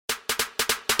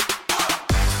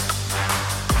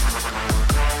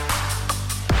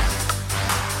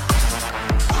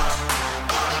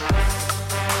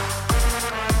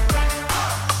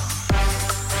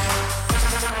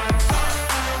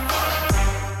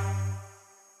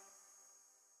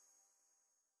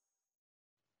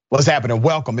What's happening?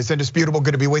 Welcome. It's indisputable.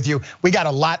 Good to be with you. We got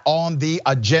a lot on the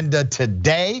agenda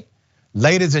today.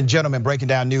 Ladies and gentlemen, breaking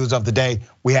down news of the day,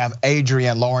 we have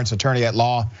Adrian Lawrence, attorney at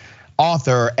law,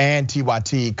 author, and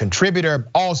TYT contributor.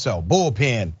 Also,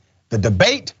 Bullpen. The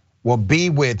debate will be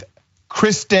with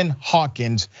Kristen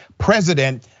Hawkins,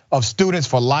 president of Students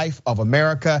for Life of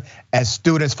America and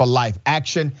Students for Life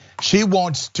Action. She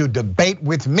wants to debate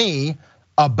with me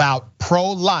about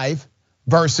pro-life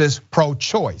versus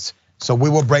pro-choice. So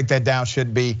we will break that down,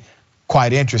 should be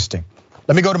quite interesting.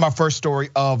 Let me go to my first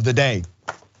story of the day.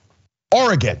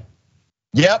 Oregon,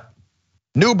 yep,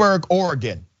 Newberg,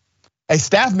 Oregon. A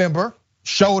staff member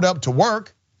showed up to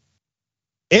work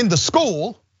in the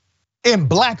school in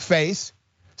blackface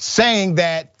saying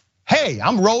that, hey,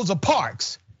 I'm Rosa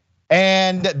Parks.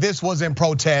 And this was in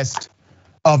protest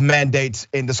of mandates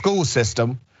in the school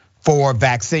system for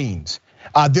vaccines.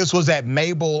 This was at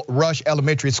Mabel Rush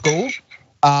Elementary School.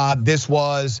 This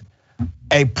was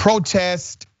a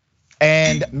protest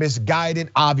and misguided,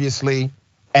 obviously,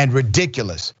 and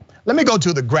ridiculous. Let me go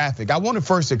to the graphic. I want to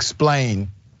first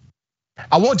explain,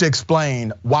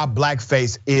 why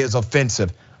blackface is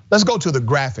offensive. Let's go to the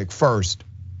graphic first.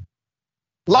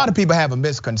 A lot of people have a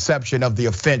misconception of the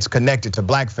offense connected to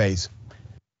blackface.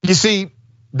 You see,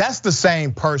 that's the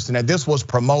same person that this was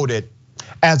promoted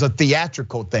as a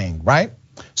theatrical thing, right?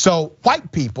 So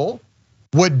white people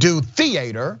would do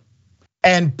theater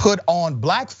and put on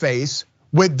blackface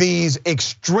with these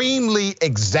extremely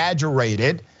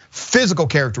exaggerated physical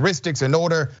characteristics in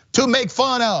order to make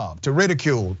fun of, to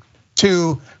ridicule,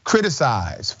 to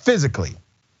criticize physically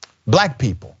black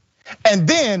people. And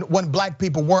then when black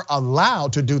people weren't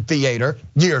allowed to do theater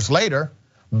years later,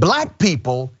 black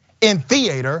people in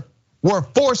theater were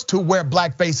forced to wear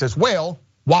blackface as well.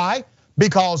 Why?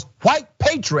 Because white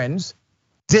patrons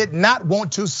did not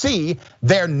want to see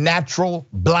their natural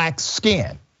black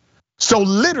skin. So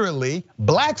literally,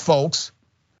 black folks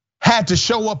had to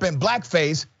show up in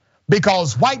blackface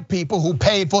because white people who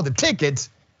paid for the tickets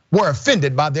were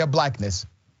offended by their blackness.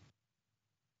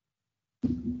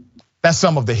 That's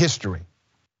some of the history.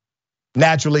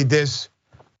 Naturally, this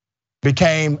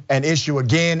became an issue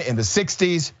again in the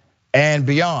 60s and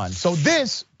beyond. So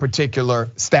this particular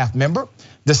staff member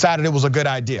decided it was a good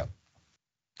idea.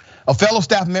 A fellow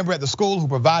staff member at the school who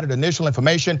provided initial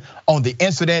information on the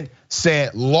incident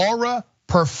said Laura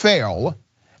Perfell,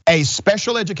 a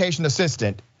special education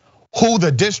assistant who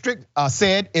the district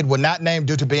said it would not name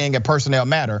due to being a personnel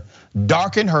matter,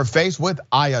 darkened her face with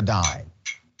iodine.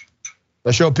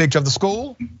 Let's show a picture of the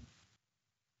school.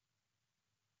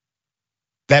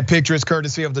 That picture is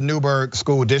courtesy of the Newberg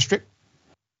School District.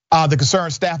 The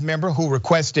concerned staff member who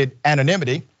requested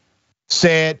anonymity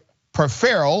said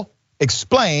Perfell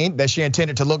explained that she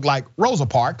intended to look like Rosa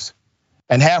Parks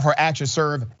and have her actions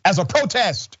serve as a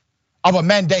protest of a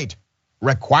mandate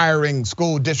requiring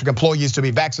school district employees to be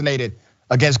vaccinated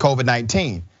against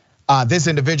COVID-19. This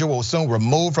individual was soon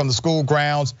removed from the school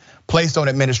grounds, placed on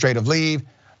administrative leave,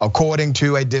 according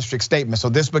to a district statement. So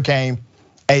this became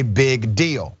a big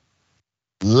deal.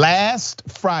 Last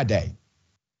Friday,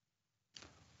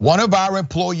 one of our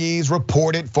employees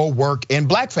reported for work in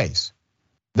blackface.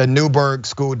 The Newberg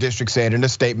School District said in a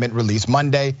statement released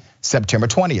Monday, September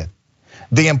 20th.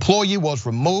 The employee was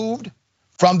removed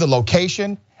from the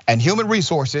location and Human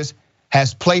Resources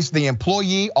has placed the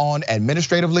employee on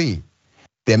administrative leave.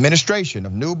 The administration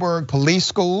of Newberg Public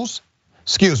Schools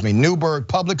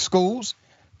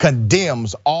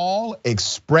condemns all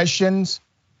expressions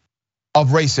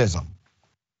of racism.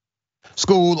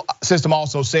 School system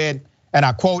also said, and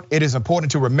I quote, "It is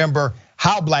important to remember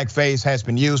how blackface has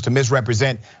been used to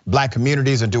misrepresent black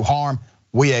communities and do harm.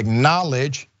 We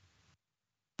acknowledge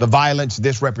the violence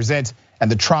this represents and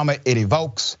the trauma it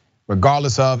evokes,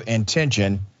 regardless of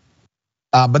intention."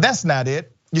 But that's not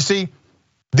it. You see,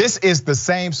 this is the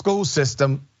same school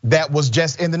system that was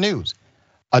just in the news.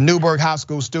 A Newberg High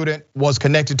School student was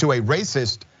connected to a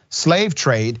racist slave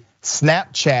trade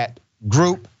Snapchat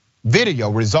group video,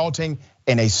 resulting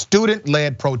in a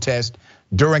student-led protest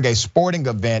during a sporting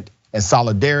event in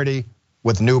solidarity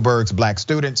with Newberg's black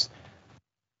students.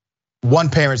 One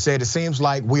parent said, "It seems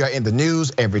like we are in the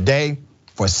news every day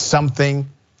for something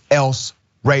else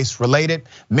race-related."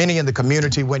 Many in the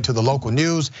community went to the local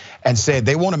news and said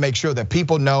they want to make sure that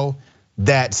people know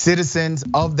that citizens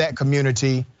of that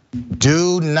community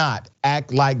do not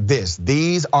act like this.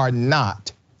 These are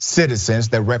not citizens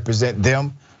that represent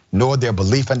them, nor their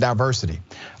belief in diversity,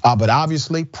 but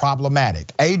obviously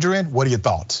problematic. Adrian, what are your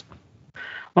thoughts?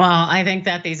 Well, I think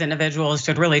that these individuals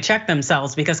should really check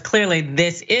themselves, because clearly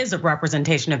this is a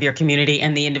representation of your community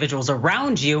and the individuals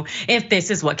around you if this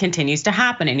is what continues to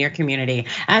happen in your community.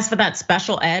 As for that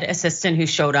special ed assistant who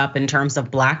showed up in terms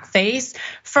of blackface,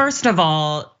 first of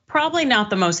all, probably not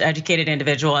the most educated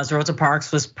individual, as Rosa Parks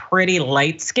was pretty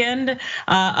light-skinned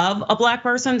of a black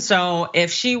person. So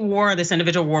if this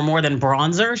individual wore more than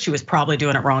bronzer, she was probably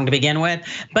doing it wrong to begin with.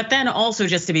 But then also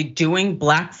just to be doing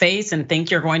blackface and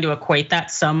think you're going to equate that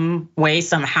some way,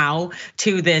 somehow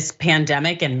to this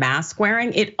pandemic and mask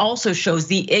wearing, it also shows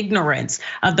the ignorance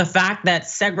of the fact that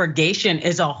segregation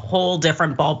is a whole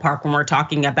different ballpark when we're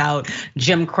talking about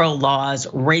Jim Crow laws,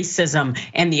 racism,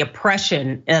 and the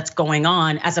oppression that's going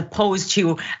on, as opposed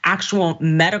to actual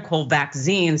medical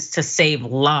vaccines to save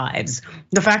lives.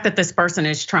 The fact that this person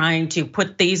is trying to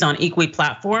put these on equal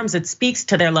platforms, it speaks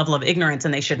to their level of ignorance,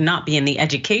 and they should not be in the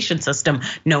education system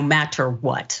no matter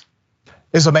what.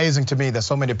 It's amazing to me that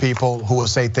so many people who will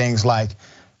say things like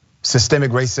systemic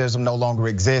racism no longer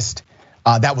exists.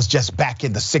 That was just back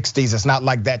in the 60s. It's not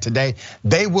like that today.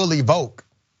 They will evoke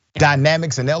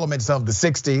dynamics and elements of the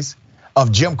 60s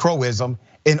of Jim Crowism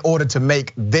in order to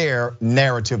make their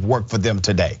narrative work for them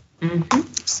today.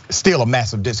 Still a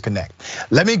massive disconnect.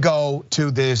 Let me go to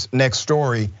this next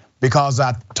story, because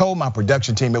I told my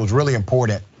production team it was really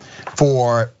important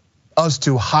for us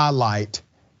to highlight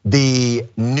the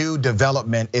new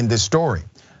development in this story.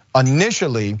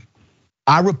 Initially,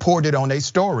 I reported on a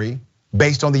story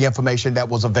based on the information that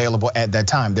was available at that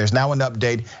time. There's now an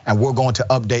update, and we're going to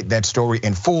update that story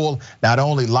in full, not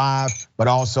only live, but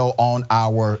also on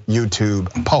our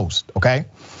YouTube post, okay?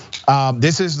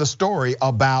 This is the story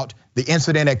about the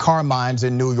incident at Carmine's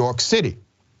in New York City,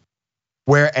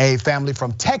 where a family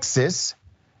from Texas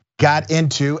got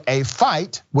into a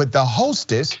fight with the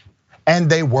hostess and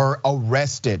they were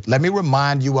arrested. Let me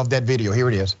remind you of that video. Here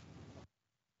it is.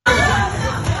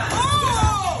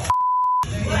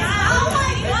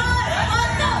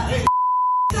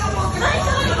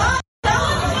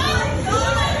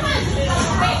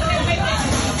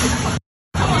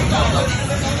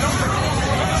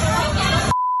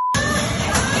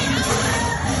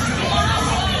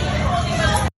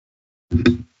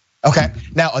 Okay,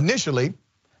 now initially,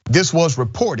 this was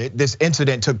reported, this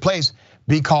incident took place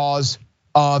because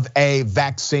of a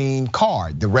vaccine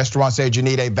card. The restaurant said you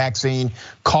need a vaccine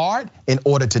card in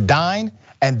order to dine,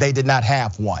 and they did not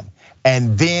have one.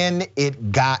 And then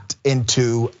it got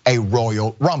into a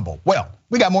royal rumble. Well,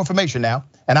 we got more information now,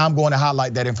 and I'm going to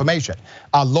highlight that information.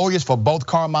 Our lawyers for both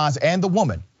Carmine's and the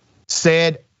woman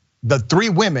said the three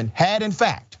women had in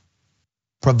fact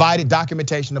provided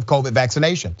documentation of COVID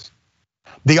vaccinations.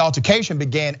 The altercation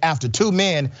began after two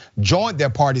men joined their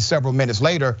party several minutes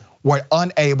later, were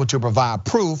unable to provide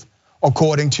proof,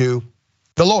 according to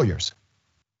the lawyers.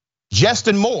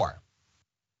 Justin Moore,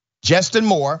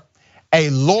 a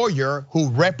lawyer who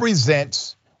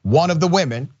represents one of the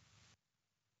women,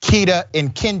 Keita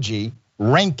Nkinji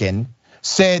Rankin,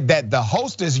 said that the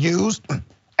hostess used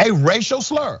a racial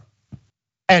slur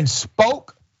and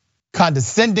spoke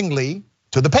condescendingly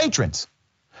to the patrons,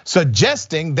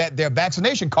 suggesting that their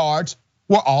vaccination cards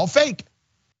were all fake.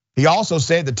 He also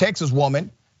said the Texas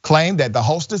woman claimed that the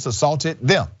hostess assaulted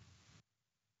them.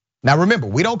 Now remember,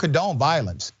 we don't condone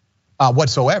violence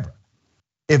whatsoever.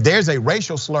 If there's a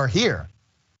racial slur here,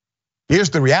 here's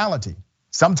the reality.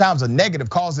 Sometimes a negative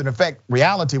cause and effect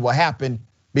reality will happen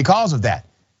because of that.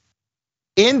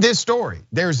 In this story,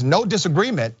 there's no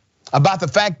disagreement about the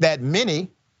fact that many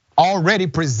already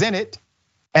presented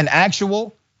an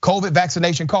actual COVID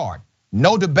vaccination card.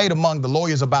 No debate among the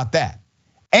lawyers about that.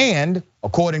 And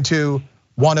according to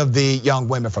one of the young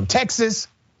women from Texas,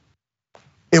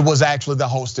 it was actually the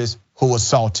hostess who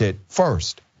assaulted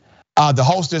first. The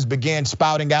hostess began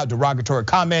spouting out derogatory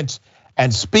comments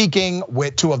and speaking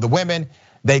with two of the women.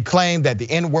 They claimed that the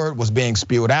N-word was being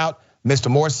spewed out,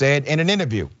 Mr. Moore said in an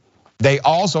interview. They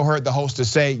also heard the hostess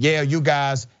say, yeah, you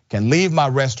guys can leave my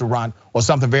restaurant, or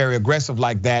something very aggressive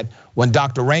like that. When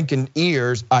Dr. Rankin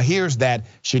hears that,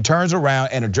 she turns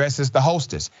around and addresses the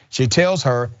hostess. She tells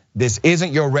her, this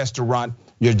isn't your restaurant,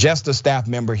 you're just a staff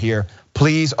member here.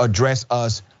 Please address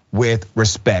us with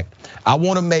respect. I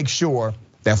wanna make sure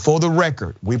that for the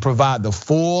record, we provide the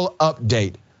full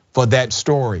update for that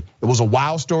story. It was a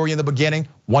wild story in the beginning.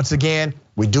 Once again,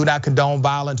 we do not condone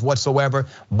violence whatsoever,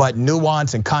 but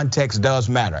nuance and context does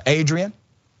matter. Adrian?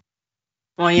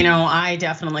 Well, I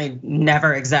definitely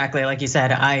never, exactly like you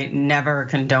said, I never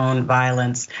condone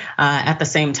violence. At the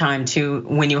same time, too,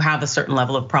 when you have a certain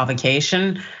level of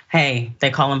provocation, hey, they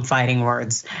call them fighting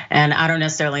words. And I don't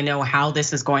necessarily know how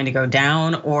this is going to go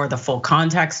down or the full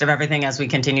context of everything as we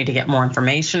continue to get more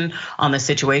information on the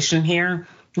situation here.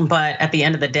 But at the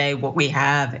end of the day, what we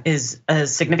have is a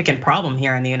significant problem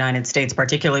here in the United States,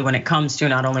 particularly when it comes to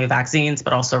not only vaccines,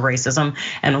 but also racism.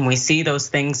 And when we see those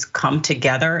things come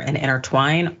together and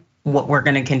intertwine, what we're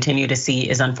going to continue to see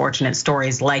is unfortunate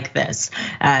stories like this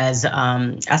as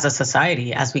a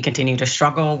society, as we continue to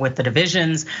struggle with the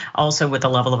divisions, also with the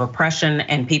level of oppression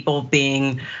and people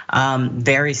being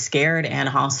very scared and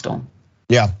hostile.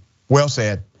 Yeah, well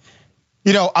said.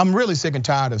 You know, I'm really sick and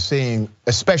tired of seeing,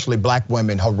 especially Black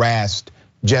women, harassed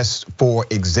just for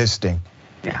existing.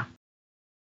 Yeah.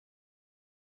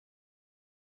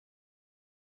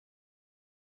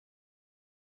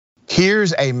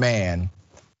 Here's a man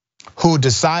who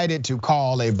decided to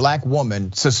call a Black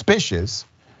woman suspicious,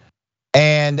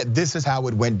 and this is how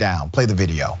it went down. Play the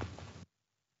video.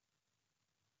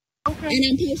 Okay. And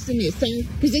I'm posting this, so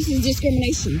because this is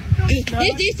discrimination.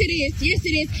 Yes, it is. Yes, it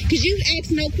is. Because you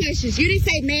asked no questions. You didn't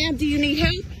say, "Ma'am, do you need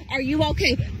help? Are you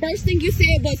okay?" First thing you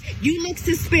said was, "You look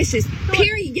suspicious."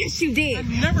 Period. Yes, you did.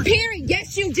 Period.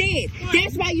 Yes, you did.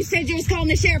 That's why you said you was calling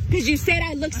the sheriff, because you said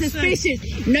I look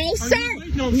suspicious. No, sir.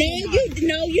 No,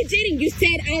 you didn't. You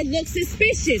said I look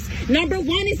suspicious. Number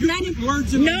one is not.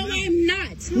 No, I'm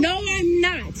not. No, I'm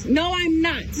not. No, I'm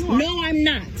not. No, I'm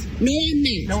not. No, I'm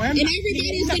not. And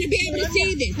everybody's going to be able to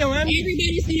see this.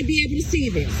 Everybody's going to be able to see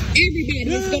this. Everybody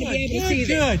is going to be able to see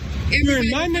this. You're in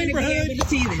my neighborhood.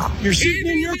 You're sitting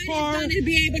in your car.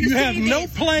 You have no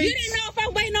plates. You didn't know if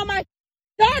I'm waiting on my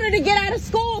daughter to get out of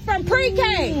school from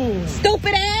pre-K.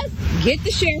 Stupid ass. Get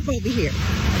the sheriff over here.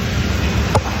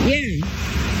 Yeah.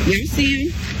 Y'all see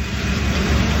him?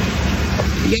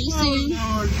 Y'all see him?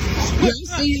 Y'all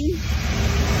see him?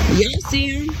 Y'all see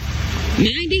him?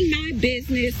 Minding my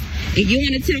business, and you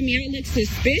want to tell me I look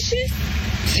suspicious?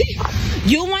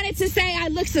 You wanted to say I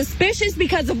look suspicious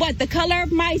because of what? The color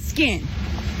of my skin.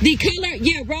 The color,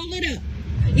 yeah, roll it up.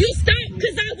 You stopped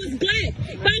because I was black.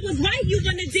 If I was white, you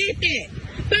wouldn't have did that.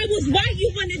 If I was white,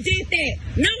 you wouldn't have did that.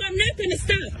 No, I'm not going to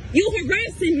stop. You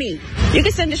harassing me. You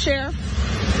can send the sheriff.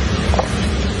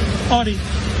 Audie.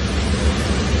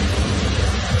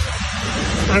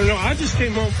 I don't know. I just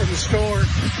came home from the store.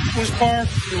 It was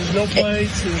parked. There was no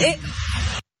plates.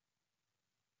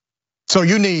 So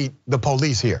you need the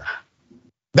police here.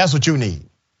 That's what you need.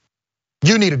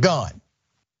 You need a gun.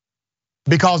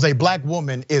 Because a Black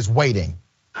woman is waiting,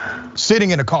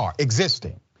 sitting in a car,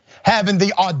 existing, having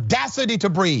the audacity to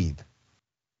breathe.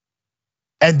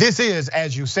 And this is,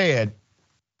 as you said,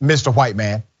 Mr. White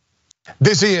Man,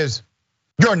 this is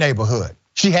your neighborhood.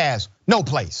 She has no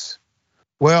place.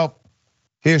 Well,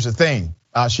 here's the thing,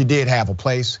 she did have a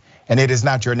place, and it is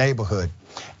not your neighborhood.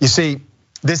 You see,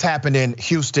 this happened in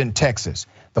Houston, Texas.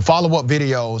 The follow-up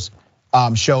videos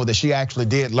show that she actually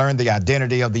did learn the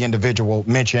identity of the individual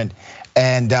mentioned,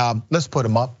 and let's put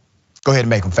him up. Go ahead and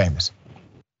make him famous,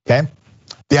 okay?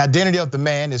 The identity of the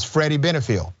man is Freddie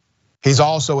Benefield. He's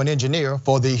also an engineer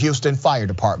for the Houston Fire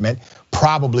Department,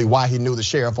 probably why he knew the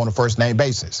sheriff on a first name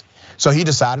basis. So he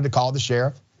decided to call the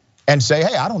sheriff and say,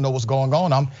 hey, I don't know what's going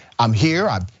on. I'm here,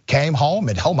 I came home,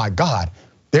 and oh my God,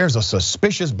 there's a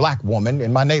suspicious Black woman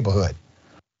in my neighborhood.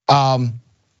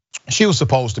 She was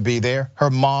supposed to be there. Her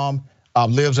mom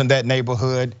lives in that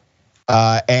neighborhood,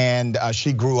 and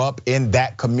she grew up in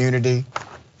that community.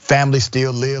 Family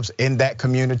still lives in that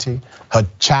community. Her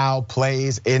child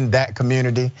plays in that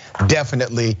community.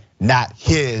 Definitely not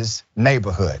his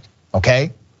neighborhood,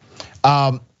 okay?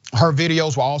 Her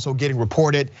videos were also getting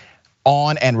reported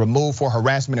on and removed for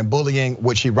harassment and bullying,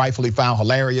 which she rightfully found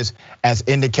hilarious, as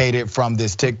indicated from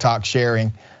this TikTok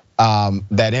sharing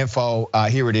that info.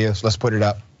 Here it is, let's put it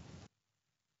up.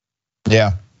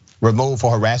 Yeah, removed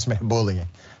for harassment and bullying.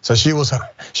 So she was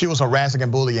harassing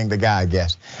and bullying the guy, I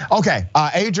guess. Okay,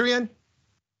 Adrian,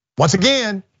 once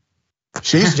again,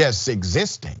 she's just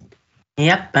existing.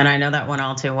 Yep, and I know that one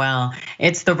all too well.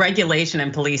 It's the regulation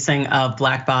and policing of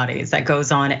Black bodies that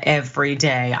goes on every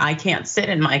day. I can't sit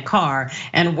in my car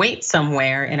and wait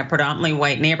somewhere in a predominantly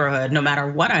white neighborhood, no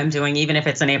matter what I'm doing, even if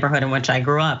it's a neighborhood in which I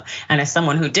grew up. And as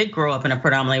someone who did grow up in a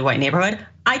predominantly white neighborhood,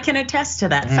 I can attest to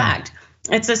that fact.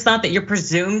 It's just not that you're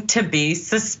presumed to be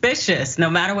suspicious,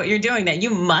 no matter what you're doing, that you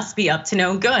must be up to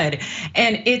no good.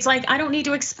 And it's like, I don't need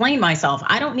to explain myself.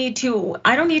 I don't need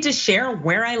to share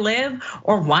where I live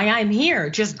or why I'm here.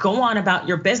 Just go on about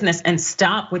your business and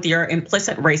stop with your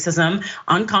implicit racism,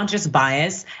 unconscious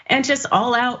bias, and just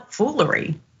all out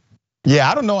foolery. Yeah,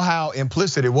 I don't know how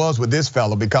implicit it was with this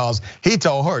fella, because he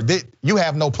told her that you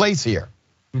have no place here.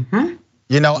 You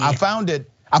know, yeah. I found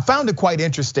it quite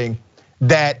interesting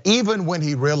that even when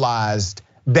he realized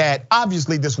that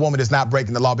obviously this woman is not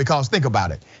breaking the law, because think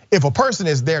about it. If a person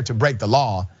is there to break the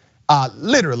law,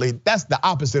 literally that's the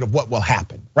opposite of what will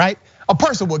happen, right? A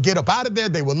person will get up out of there,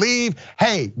 they will leave.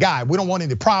 Hey, guy, we don't want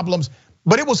any problems.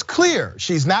 But it was clear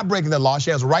she's not breaking the law. She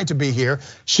has a right to be here.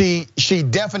 She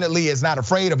definitely is not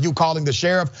afraid of you calling the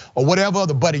sheriff or whatever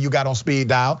other buddy you got on speed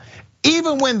dial.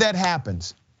 Even when that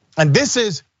happens, and this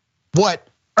is what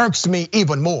irks me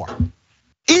even more.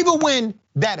 Even when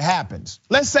that happens,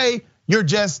 let's say you're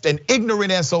just an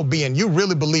ignorant SOB and you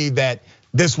really believe that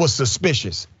this was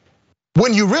suspicious.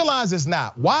 When you realize it's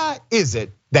not, why is it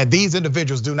that these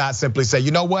individuals do not simply say, you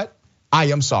know what? I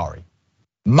am sorry.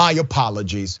 My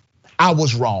apologies. I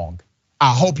was wrong.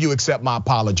 I hope you accept my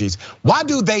apologies. Why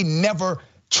do they never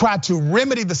try to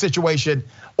remedy the situation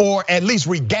or at least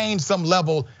regain some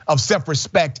level of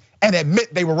self-respect and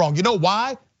admit they were wrong? You know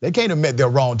why? They can't admit they're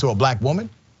wrong to a black woman.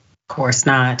 Of course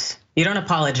not. You don't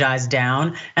apologize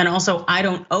down. And also, I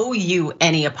don't owe you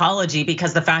any apology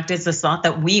because the fact is this thought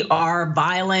that we are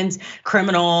violent,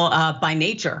 criminal by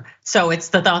nature. So it's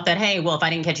the thought that, hey, well, if I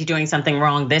didn't catch you doing something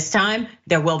wrong this time,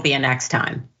 there will be a next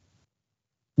time.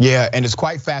 Yeah, and it's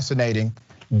quite fascinating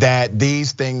that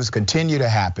these things continue to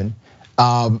happen.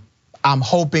 I'm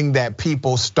hoping that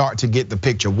people start to get the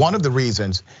picture. One of the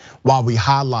reasons why we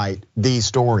highlight these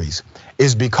stories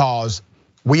is because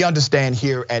we understand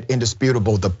here at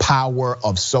Indisputable the power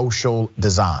of social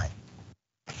design.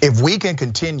 If we can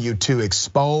continue to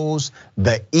expose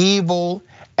the evil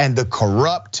and the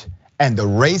corrupt and the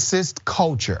racist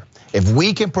culture, if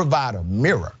we can provide a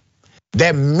mirror,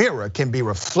 that mirror can be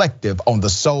reflective on the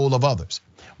soul of others,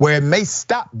 where it may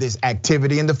stop this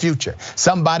activity in the future.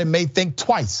 Somebody may think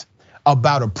twice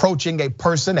about approaching a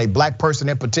person, a black person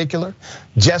in particular,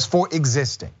 just for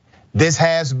existing. This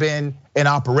has been in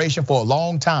operation for a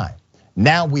long time.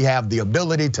 Now we have the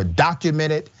ability to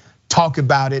document it, talk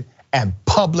about it, and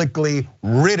publicly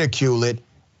ridicule it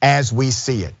as we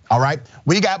see it, all right?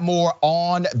 We got more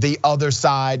on the other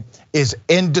side. Is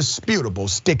Indisputable.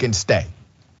 Stick and stay.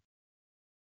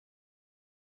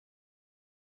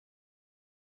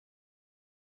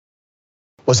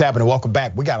 What's happening? Welcome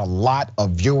back. We got a lot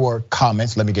of viewer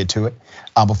comments. Let me get to it.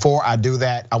 Before I do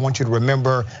that, I want you to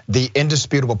remember the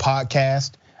Indisputable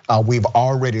podcast. We've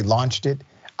already launched it.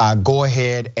 Go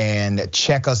ahead and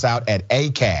check us out at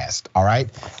Acast, all right?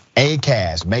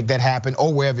 Acast, make that happen,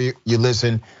 or wherever you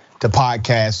listen to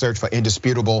podcasts, search for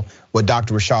Indisputable with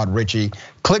Dr. Rashad Ritchie.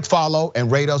 Click follow and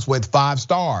rate us with 5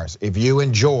 stars if you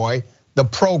enjoy the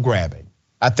programming.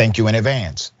 I thank you in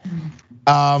advance.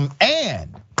 And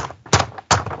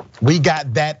we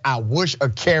got that I Wish a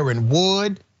Karen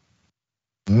Would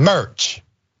merch.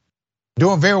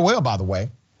 Doing very well, by the way.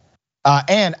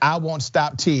 And I Won't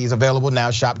Stop Tees available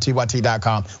now,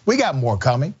 shoptyt.com. We got more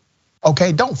coming,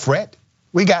 okay? Don't fret.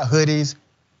 We got hoodies.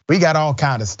 We got all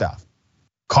kind of stuff.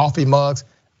 Coffee mugs.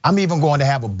 I'm even going to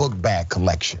have a book bag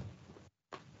collection.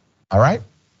 All right?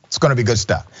 It's gonna be good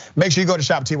stuff. Make sure you go to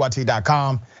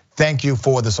shoptyt.com. Thank you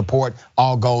for the support.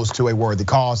 All goes to a worthy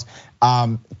cause.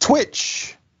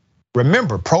 Twitch.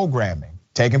 Remember, programming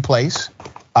taking place.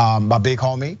 My big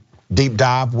homie, Deep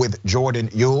Dive with Jordan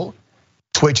Yule,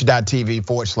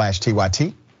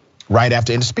 twitch.tv/TYT, right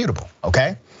after Indisputable,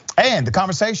 okay? And the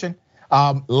conversation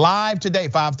live today,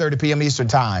 5:30 p.m. Eastern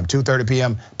time, 2:30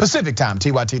 p.m. Pacific time,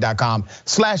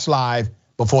 tyt.com/live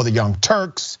before the Young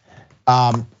Turks.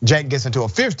 Jake gets into a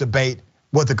fierce debate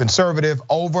with a conservative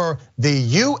over the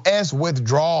US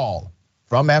withdrawal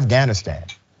from Afghanistan.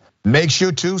 Make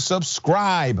sure to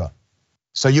subscribe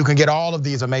so you can get all of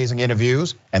these amazing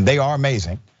interviews, and they are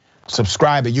amazing.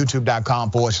 Subscribe at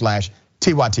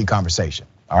youtube.com/TYT conversation,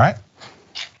 all right?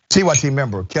 TYT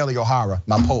member, Kelly O'Hara,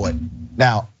 my poet.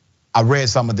 Now, I read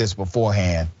some of this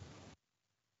beforehand,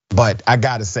 but I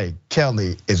gotta say,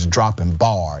 Kelly is dropping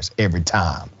bars every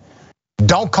time.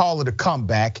 Don't call it a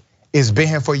comeback, it's been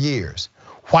here for years.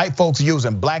 White folks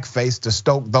using blackface to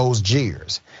stoke those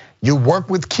jeers. You work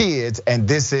with kids and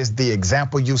this is the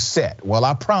example you set. Well,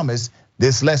 I promise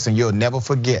this lesson you'll never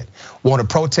forget. Want to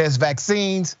protest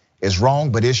vaccines? It's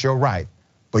wrong, but it's your right.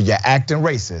 But you're acting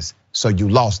racist, so you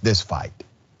lost this fight.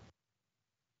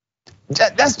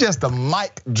 That's just a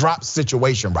mic drop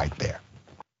situation right there.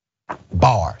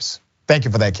 Bars. Thank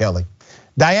you for that, Kelly.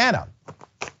 Diana,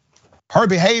 her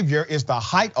behavior is the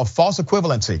height of false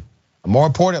equivalency. More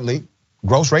importantly,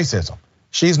 gross racism.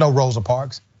 She's no Rosa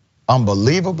Parks.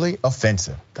 Unbelievably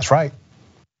offensive. That's right.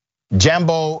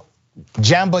 Jambagino,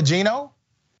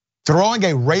 throwing a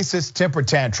racist temper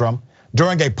tantrum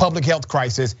during a public health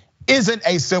crisis isn't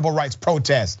a civil rights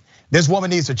protest. This woman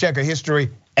needs to check her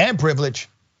history and privilege.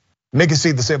 Mickey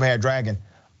C, the silver-haired dragon.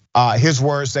 His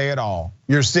words say it all.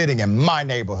 You're sitting in my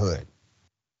neighborhood.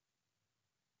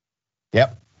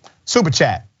 Yep. Super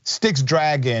chat. Sticks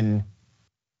Dragon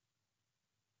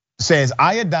says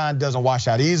iodine doesn't wash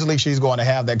out easily. She's going to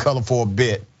have that color for a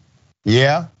bit.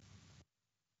 Yeah.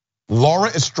 Laura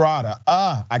Estrada.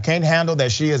 I can't handle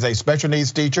that she is a special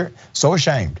needs teacher. So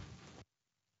ashamed.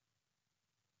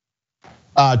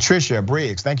 Trisha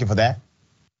Briggs, thank you for that.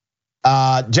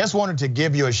 Just wanted to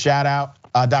give you a shout out,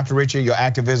 Dr. Richard, your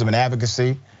activism and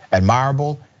advocacy,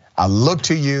 admirable. I look up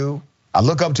to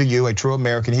you, a true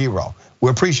American hero.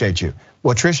 We appreciate you.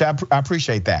 Well, Trisha, I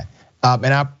appreciate that. And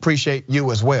I appreciate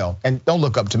you as well. And don't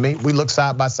look up to me, we look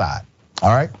side by side,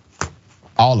 all right?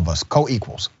 All of us,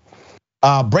 co-equals.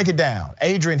 Break it down.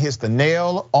 Adrian hits the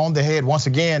nail on the head. Once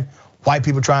again, white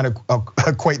people trying to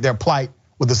equate their plight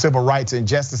with the civil rights and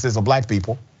injustices of black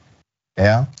people.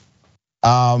 Yeah.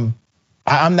 I'm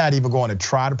not even going to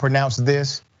try to pronounce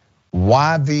this.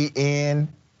 YVNGKXNG.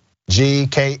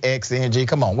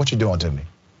 Come on, what you doing to me?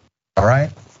 All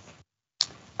right.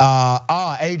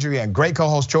 Adrian, great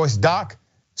co-host choice. Doc,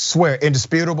 swear,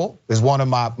 Indisputable is one of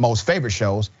my most favorite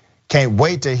shows. Can't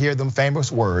wait to hear them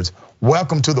famous words.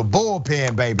 Welcome to the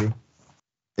bullpen, baby.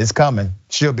 It's coming.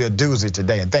 She'll be a doozy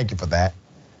today, and thank you for that.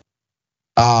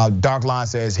 Dark Line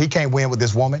says he can't win with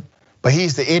this woman, but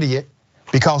he's the idiot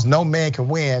because no man can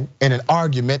win in an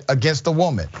argument against a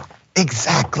woman.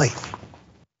 Exactly.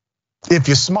 If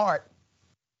you're smart,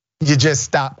 you just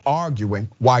stop arguing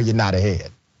while you're not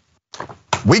ahead.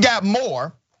 We got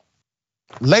more.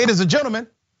 Ladies and gentlemen,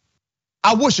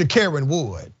 I wish a Karen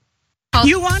would.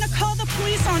 You want to call the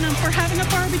police on them for having a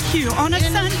barbecue on a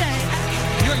Sunday?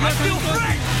 I feel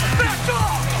free. Back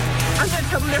off! I'm going to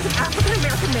tell them there's an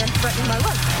African-American man threatening my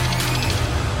life.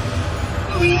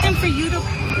 Reason for you to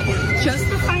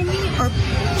justify me or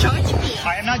judge me?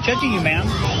 I am not judging you, ma'am.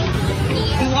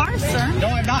 You are, sir. No,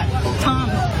 I'm not. Tom.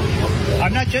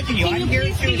 I'm not judging you. Can I'm you here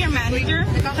please to. be your manager?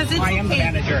 Because it's I am the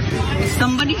manager.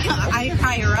 Somebody I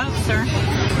hire up, sir.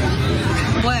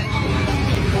 What?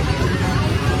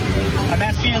 I'm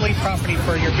asking you to leave property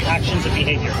for your actions and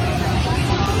behavior.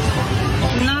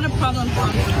 Not a problem,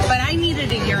 Tom. But I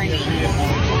needed a urinate.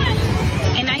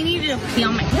 And I needed to pee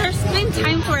on my. There's been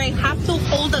times where I have to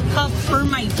hold a cup for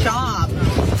my job,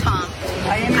 Tom.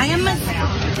 I am a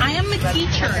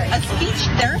teacher, a speech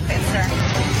therapist, sir.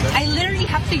 I literally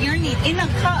have to urinate in a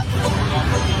cup.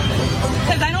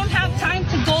 Because I don't have time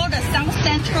to go to South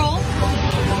Central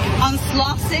on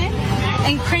Slauson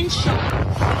and Crenshaw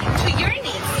to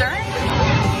urinate, sir.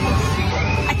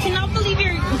 I cannot believe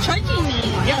you're judging me.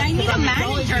 Yeah, I need a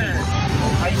manager.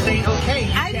 I say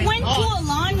okay. I went to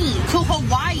Alani, to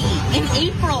Hawaii in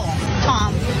April,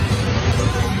 Tom.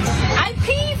 I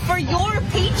pay for your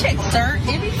paycheck, sir.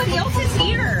 Everybody else is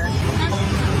here.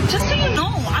 Just so you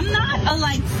know, I'm not a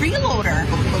freeloader.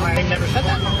 I never said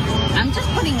that. I'm just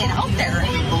putting it out there.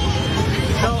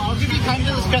 So I'll give you time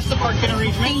to discuss the parking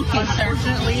arrangement. Thank you, sir.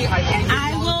 Unfortunately,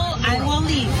 I will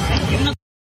leave.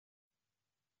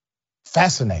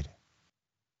 Fascinating.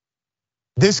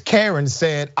 This Karen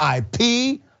said, I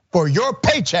pee for your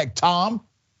paycheck, Tom.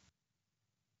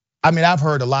 I mean, I've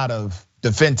heard a lot of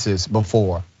defenses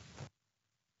before.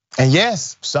 And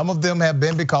yes, some of them have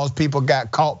been because people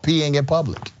got caught peeing in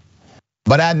public.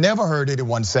 But I never heard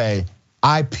anyone say,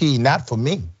 I pee not for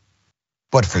me,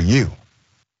 but for you.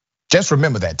 Just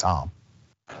remember that, Tom.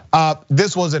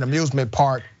 This was an amusement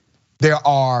park. There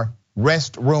are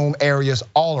restroom areas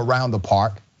all around the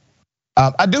park.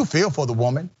 I do feel for the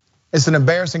woman. It's an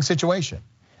embarrassing situation.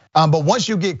 But once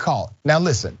you get caught, now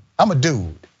listen, I'm a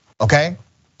dude, okay?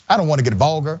 I don't want to get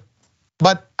vulgar,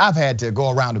 but I've had to go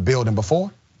around the building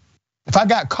before. If I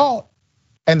got caught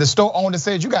and the store owner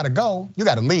says, you gotta go, you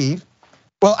gotta leave,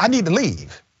 well, I need to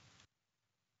leave.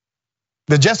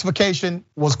 The justification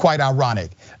was quite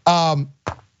ironic.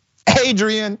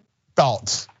 Adrian,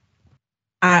 thoughts?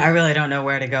 I really don't know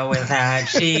where to go with that.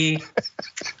 She's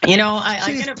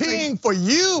peeing for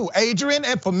you, Adrian,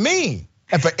 and for me,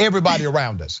 and for everybody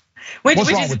around us. Which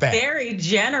What's wrong is with that? Very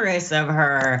generous of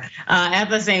her.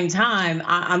 At the same time,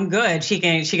 I'm good. She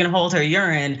can hold her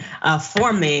urine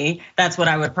for me. That's what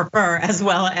I would prefer, as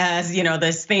well as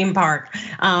this theme park.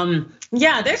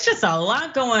 Yeah, there's just a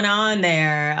lot going on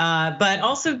there. But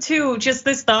also too, just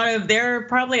this thought of there are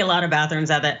probably a lot of bathrooms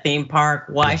at that theme park.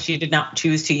 Why she did not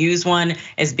choose to use one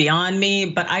is beyond me.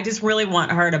 But I just really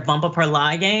want her to bump up her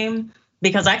lie game,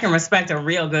 because I can respect a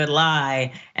real good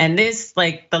lie. And this,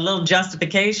 the little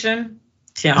justification.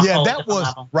 Yeah, that was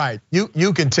level. Right.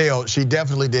 You can tell she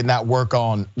definitely did not work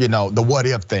on, the what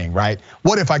if thing, right?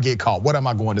 What if I get caught? What am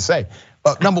I going to say?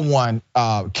 Number one,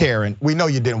 Karen, we know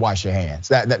you didn't wash your hands.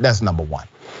 That's number one.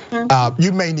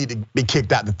 You may need to be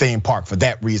kicked out the theme park for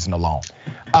that reason alone.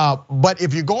 But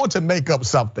if you're going to make up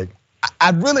something,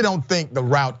 I really don't think the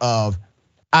route of,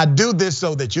 I do this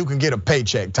so that you can get a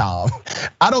paycheck, Tom.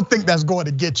 I don't think that's going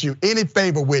to get you any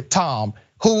favor with Tom,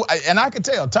 who, and I can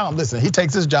tell Tom, listen, he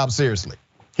takes his job seriously.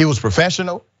 He was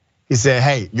professional. He said,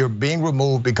 hey, you're being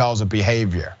removed because of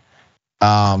behavior.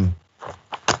 Yeah.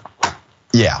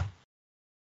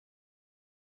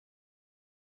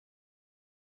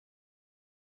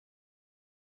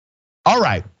 All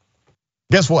right,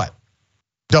 guess what?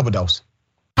 Double dose.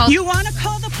 You want to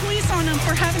call the police on them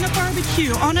for having a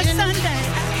barbecue on a Sunday?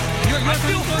 I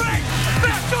feel free.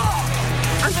 Back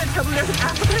off. I'm going to tell them there's an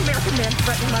African-American man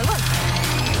threatening my life.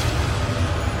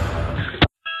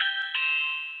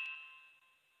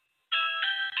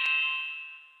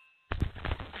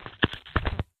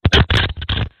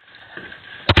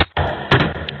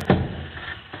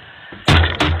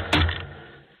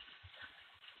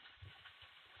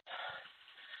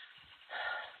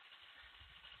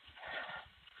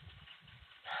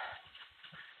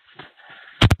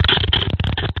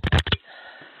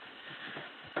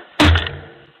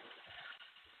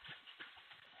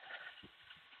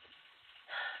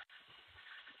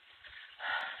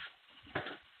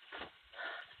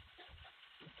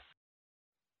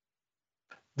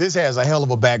 This has a hell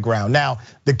of a background. Now,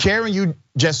 the Karen you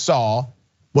just saw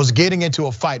was getting into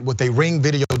a fight with a Ring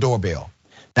video doorbell.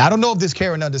 Now, I don't know if this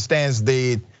Karen understands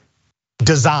the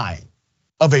design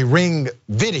of a Ring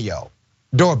video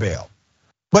doorbell,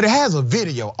 but it has a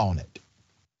video on it.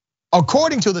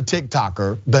 According to the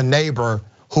TikToker, the neighbor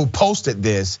who posted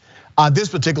this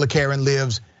particular Karen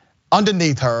lives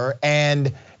underneath her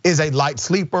and is a light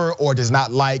sleeper or does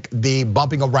not like the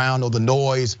bumping around or the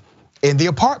noise in the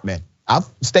apartment. I've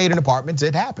stayed in apartments,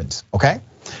 it happens, okay?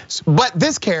 But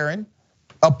this Karen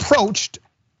approached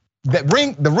the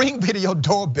Ring video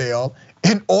doorbell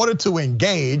in order to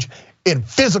engage in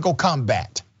physical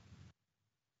combat.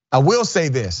 I will say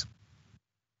this,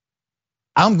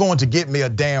 I'm going to get me a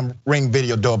damn Ring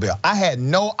video doorbell. I had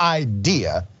no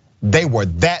idea they were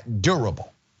that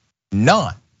durable,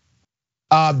 none.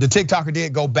 The TikToker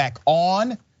did go back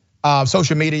on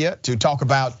social media to talk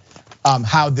about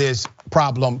how this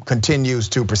problem continues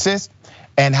to persist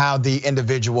and how the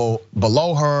individual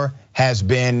below her has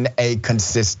been a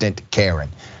consistent Karen.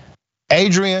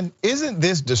 Adrian, isn't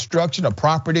this destruction of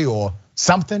property or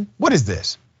something? What is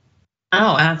this?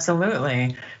 Oh,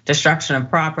 absolutely. Destruction of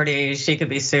property, she could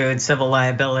be sued, civil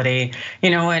liability.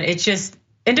 You know what, it's just,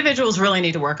 individuals really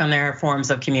need to work on their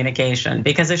forms of communication,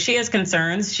 because if she has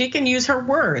concerns, she can use her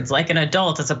words like an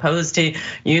adult as opposed to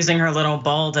using her little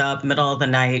balled up middle of the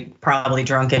night, probably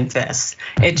drunken fists.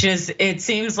 It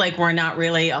seems like we're not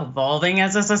really evolving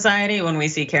as a society when we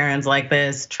see Karens like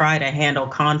this try to handle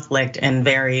conflict in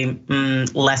very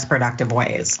less productive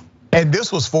ways. And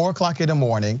this was 4 o'clock in the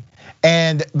morning.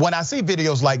 And when I see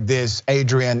videos like this,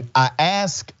 Adrian, I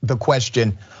ask the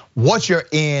question, what's your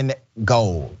end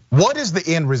goal? What is the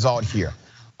end result here?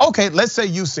 Okay, let's say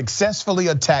you successfully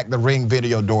attack the Ring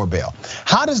video doorbell.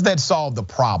 How does that solve the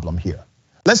problem here?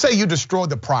 Let's say you destroy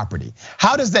the property.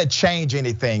 How does that change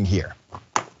anything here?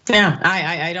 Yeah,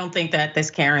 I don't think that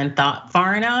this Karen thought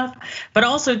far enough. But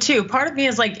also too, part of me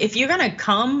is like, if you're gonna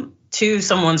come to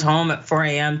someone's home at 4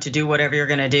 a.m. to do whatever you're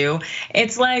gonna do,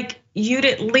 it's like you'd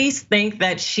at least think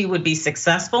that she would be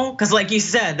successful. Cause like you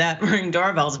said, that Ring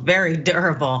doorbell is very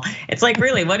durable. It's like,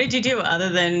 really, what did you do other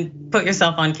than put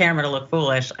yourself on camera to look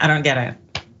foolish? I don't get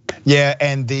it. Yeah,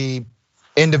 and the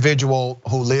individual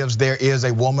who lives there is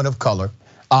a woman of color,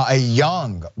 a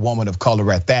young woman of color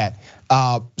at that.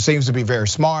 Seems to be very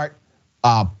smart,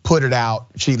 put it out.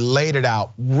 She laid it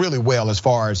out really well as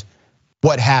far as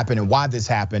what happened and why this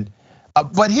happened.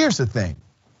 But here's the thing.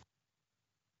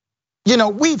 You know,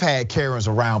 we've had Karens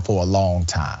around for a long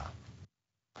time.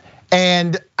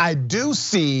 And I do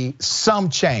see some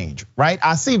change, right?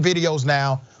 I see videos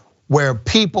now where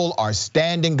people are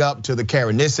standing up to the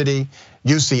Karenicity.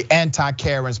 You see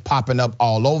anti-Karens popping up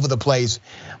all over the place,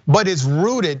 but it's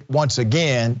rooted once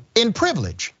again in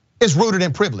privilege. It's rooted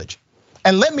in privilege.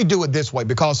 And let me do it this way,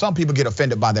 because some people get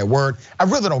offended by their word. I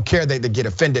really don't care that they get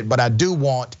offended, but I do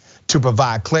want to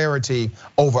provide clarity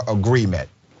over agreement.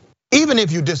 Even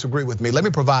if you disagree with me, let me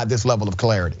provide this level of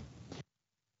clarity.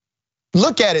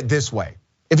 Look at it this way.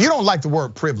 If you don't like the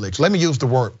word privilege, let me use the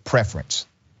word preference.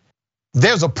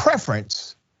 There's a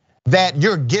preference that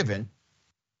you're given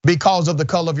because of the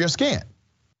color of your skin.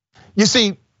 You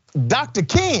see, Dr.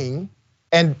 King,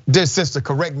 and dear sister,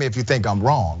 correct me if you think I'm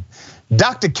wrong,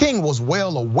 Dr. King was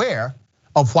well aware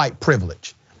of white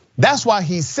privilege. That's why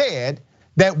he said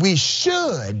that we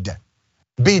should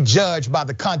be judged by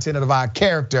the content of our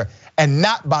character and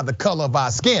not by the color of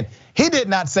our skin. He did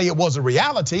not say it was a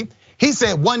reality. He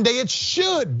said one day it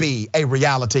should be a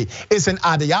reality. It's an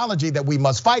ideology that we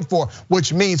must fight for,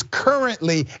 which means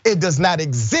currently it does not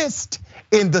exist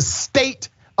in the state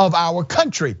of our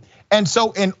country. And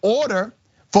so in order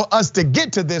for us to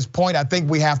get to this point, I think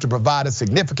we have to provide a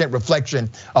significant reflection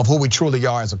of who we truly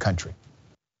are as a country.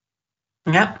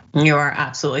 Yep, you are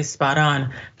absolutely spot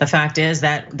on. The fact is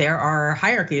that there are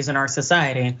hierarchies in our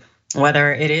society,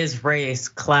 whether it is race,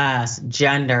 class,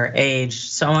 gender, age,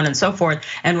 so on and so forth.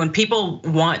 And when people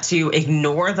want to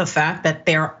ignore the fact that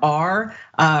there are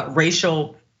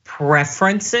racial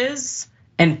preferences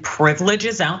and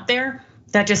privileges out there,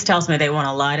 that just tells me they want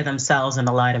to lie to themselves and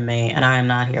to lie to me, and I am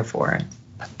not here for it.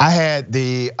 I had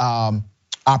the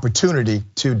opportunity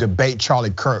to debate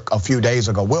Charlie Kirk a few days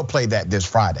ago. We'll play that this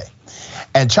Friday.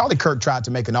 And Charlie Kirk tried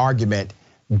to make an argument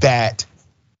that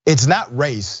it's not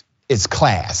race, it's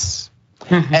class.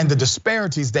 And the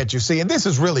disparities that you see, and this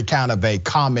is really kind of a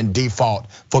common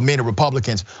default for many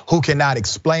Republicans who cannot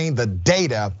explain the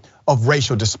data of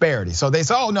racial disparity. So they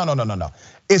say, oh, no.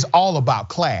 It's all about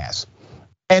class.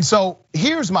 And so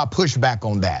here's my pushback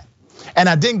on that. And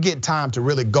I didn't get time to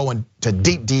really go into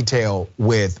deep detail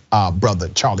with brother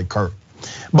Charlie Kirk.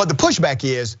 But the pushback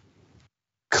is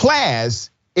class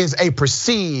is a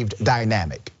perceived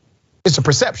dynamic. It's a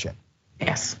perception.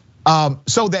 Yes.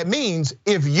 So that means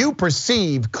if you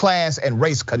perceive class and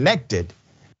race connected,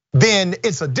 then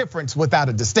it's a difference without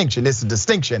a distinction. It's a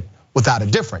distinction without a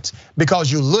difference because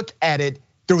you look at it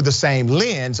through the same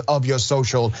lens of your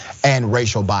social and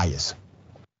racial bias.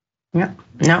 Yeah,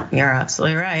 no, you're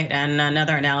absolutely right. And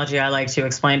another analogy I like to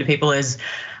explain to people is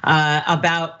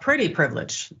about pretty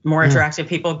privilege. More attractive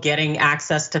people getting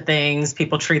access to things,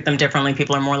 people treat them differently,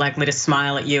 people are more likely to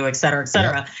smile at you, et cetera, et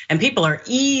cetera. Yeah. And people are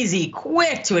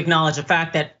quick to acknowledge the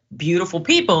fact that beautiful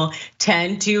people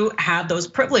tend to have those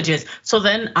privileges. So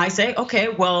then I say, okay,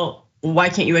 well, why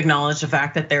can't you acknowledge the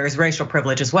fact that there is racial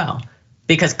privilege as well?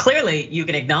 Because clearly you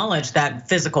can acknowledge that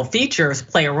physical features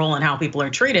play a role in how people are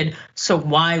treated. So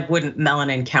why wouldn't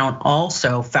melanin count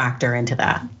also factor into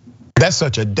that? That's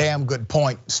such a damn good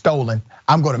point, Stolen.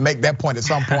 I'm gonna make that point at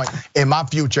some point in my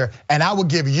future. And I will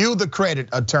give you the credit,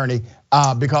 attorney,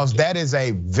 because that is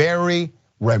a very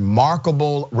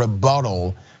remarkable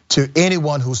rebuttal to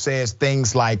anyone who says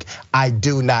things like, I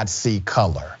do not see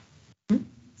color.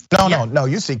 No,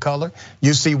 you see color.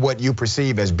 You see what you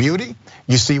perceive as beauty.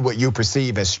 You see what you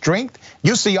perceive as strength.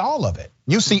 You see all of it.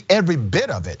 You see every bit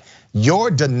of it.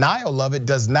 Your denial of it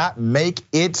does not make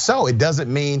it so. It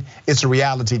doesn't mean it's a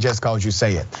reality just because you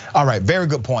say it. All right, very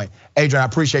good point. Adrian, I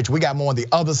appreciate you. We got more on the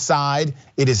other side.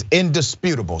 It is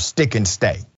indisputable. Stick and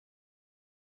stay.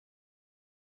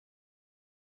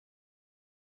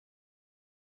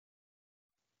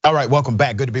 All right, welcome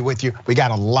back. Good to be with you. We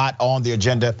got a lot on the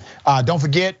agenda. Don't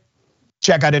forget,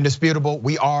 check out Indisputable.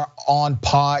 We are on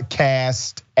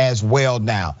podcast as well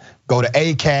now. Go to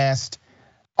Acast,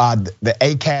 the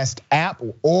Acast app,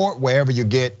 or wherever you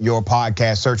get your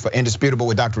podcast. Search for Indisputable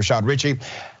with Dr. Rashad Ritchie.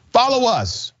 Follow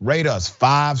us, rate us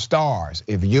 5 stars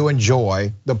if you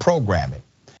enjoy the programming.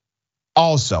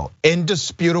 Also,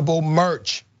 Indisputable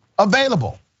merch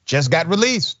available, just got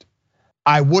released.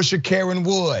 I Wish a Karen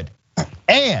Would.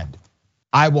 And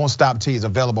I Won't Stop Tea is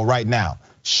available right now.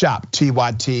 Shop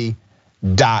TYT.com.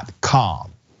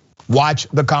 Watch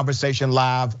the conversation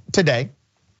live today,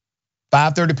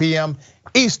 5:30 p.m.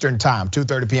 Eastern time,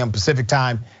 2:30 p.m. Pacific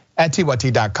time at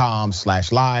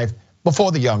TYT.com/live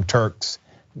before the Young Turks.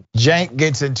 Jank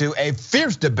gets into a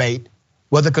fierce debate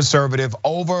with a conservative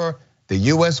over the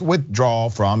US withdrawal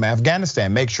from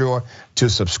Afghanistan. Make sure to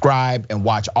subscribe and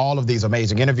watch all of these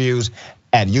amazing interviews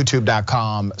at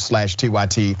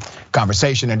youtube.com/TYT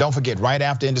conversation. And don't forget, right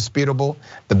after Indisputable,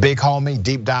 the big homie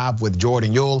deep dive with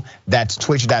Jordan Yule. That's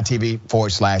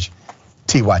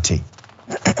twitch.tv/TYT.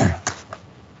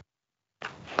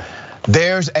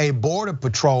 There's a Border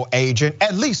Patrol agent,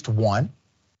 at least one,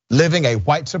 living a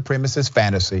white supremacist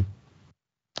fantasy.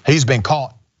 He's been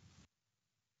caught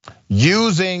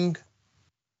using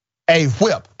a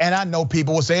whip. And I know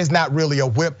people will say it's not really a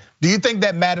whip. Do you think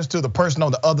that matters to the person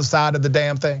on the other side of the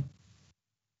damn thing?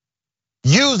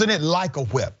 Using it like a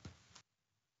whip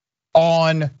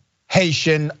on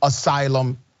Haitian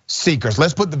asylum seekers.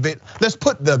 Let's put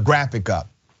the graphic up.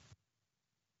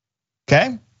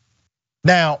 Okay?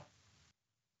 Now,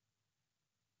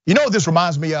 you know what this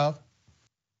reminds me of?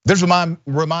 This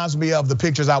reminds me of the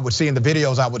pictures I would see and the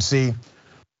videos I would see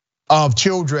of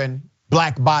children,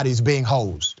 black bodies being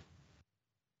hosed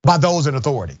by those in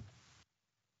authority.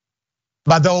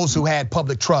 by those who had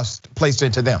public trust placed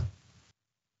into them.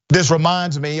 This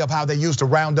reminds me of how they used to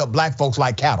round up black folks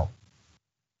like cattle.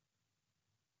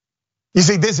 You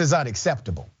see, this is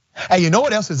unacceptable. And you know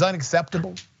what else is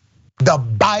unacceptable? The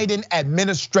Biden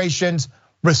administration's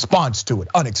response to it,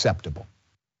 unacceptable.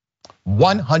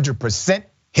 100%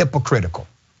 hypocritical.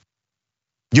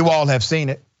 You all have seen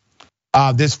it.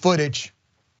 This footage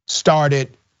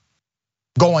started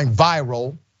going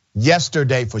viral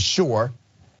yesterday for sure.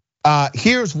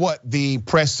 Here's what the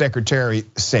press secretary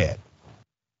said.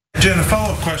 Jen, a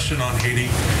follow-up question on Haiti.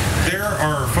 There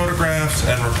are photographs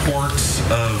and reports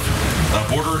of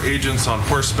border agents on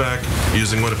horseback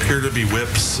using what appear to be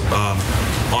whips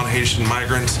on Haitian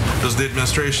migrants. Does the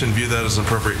administration view that as an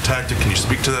appropriate tactic? Can you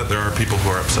speak to that? There are people who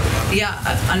are upset about it.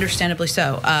 Yeah, understandably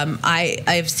so.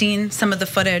 I've seen some of the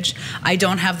footage. I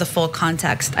don't have the full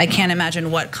context. I can't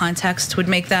imagine what context would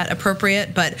make that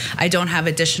appropriate, but I don't have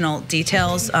additional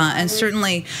details. And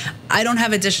certainly, I don't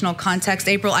have additional context.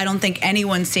 April, I don't think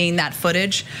anyone seeing that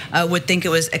footage would think it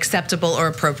was acceptable or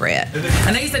appropriate.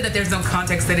 I know you said that there's no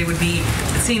context that it would be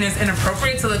seen as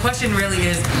inappropriate. So the question really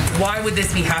is, why would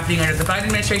this be happening under the Biden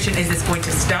administration? Is this going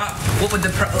to stop? What would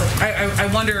I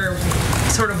wonder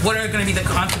sort of what are going to be the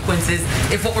consequences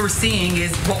if what we're seeing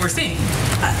is what we're seeing?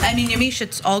 I mean, Yamiche,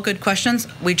 it's all good questions.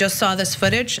 We just saw this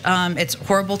footage. It's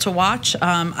horrible to watch.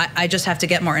 I just have to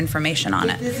get more information on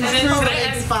it.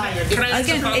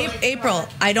 Again, April,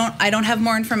 I don't have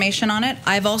more information on it.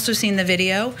 I've also seen the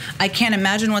video. I can't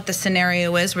imagine what the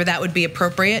scenario is where that would be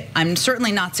appropriate. I'm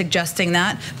certainly not suggesting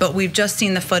that, but we've just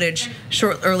seen the footage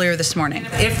earlier this morning.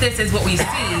 If this is what we see,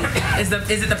 is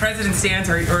it the president's stance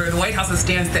or the White House's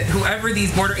stance that whoever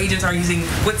these border agents are using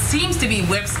what seems to be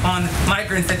whips on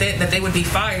migrants that they would be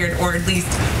fired or at least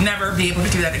never be able to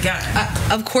do that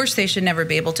again? Of course they should never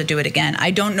be able to do it again.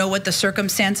 I don't know what the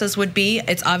circumstances would be.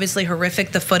 It's obviously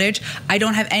horrific, the footage. I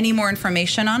don't have any more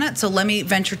information on it, so let me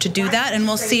venture to do that and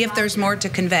we'll see if there's more to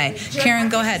convey. Karen,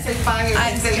 go ahead.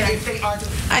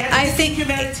 I think,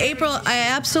 April, I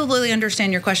absolutely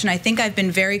understand your question. I think I've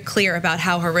been very clear about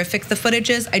how horrific the footage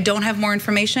is. I don't have more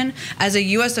information. As a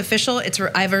US official,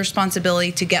 I have a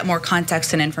responsibility to get more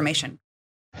context and information.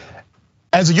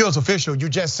 As a US official, you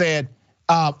just said,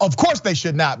 of course they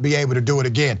should not be able to do it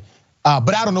again.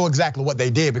 But I don't know exactly what they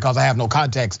did because I have no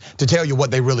context to tell you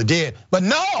what they really did. But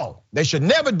no, they should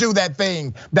never do that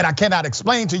thing that I cannot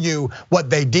explain to you what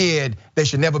they did. They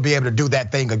should never be able to do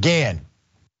that thing again.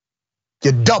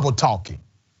 You're double talking.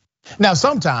 Now,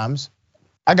 sometimes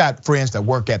I got friends that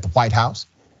work at the White House.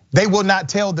 They will not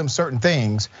tell them certain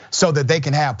things so that they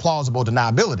can have plausible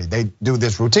deniability. They do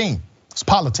this routine. It's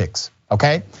politics,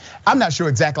 okay? I'm not sure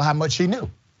exactly how much she knew,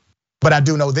 but I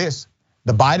do know this.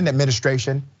 The Biden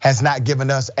administration has not given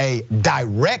us a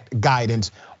direct guidance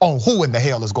on who in the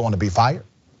hell is going to be fired.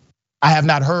 I have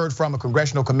not heard from a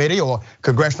congressional committee or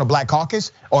congressional Black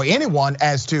Caucus or anyone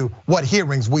as to what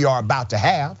hearings we are about to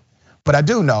have. But I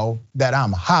do know that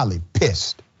I'm highly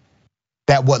pissed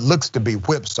that what looks to be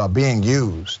whips are being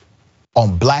used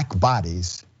on black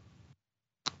bodies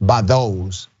by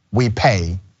those we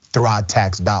pay through our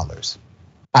tax dollars.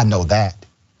 I know that.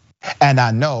 And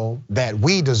I know that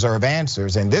we deserve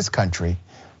answers in this country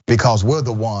because we're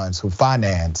the ones who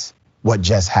finance what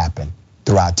just happened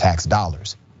through our tax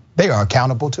dollars. They are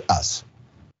accountable to us,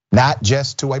 not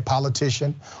just to a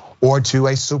politician or to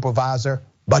a supervisor,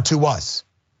 but to us.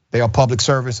 They are public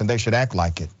service and they should act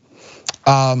like it.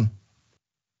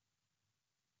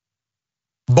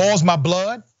 Boils my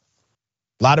blood,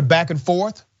 a lot of back and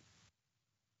forth.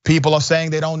 People are saying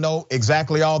they don't know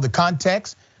exactly all the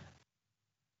context.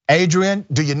 Adrian,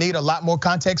 do you need a lot more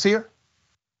context here?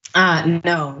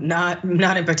 No, not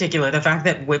in particular. The fact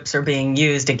that whips are being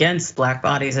used against black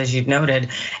bodies, as you've noted,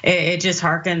 it just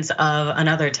harkens of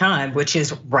another time, which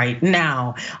is right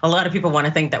now. A lot of people want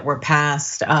to think that we're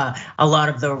past a lot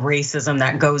of the racism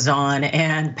that goes on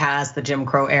and past the Jim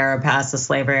Crow era, past the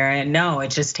slavery era. No,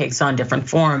 it just takes on different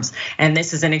forms. And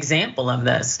this is an example of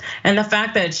this. And the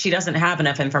fact that she doesn't have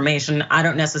enough information, I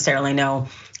don't necessarily know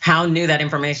how new that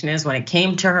information is when it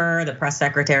came to her, the press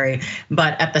secretary.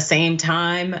 But at the same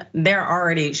time, there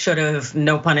already should have,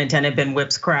 no pun intended, been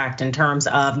whips cracked in terms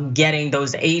of getting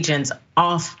those agents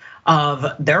off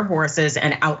of their horses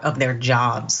and out of their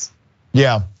jobs.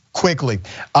 Yeah, quickly.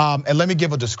 And let me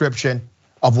give a description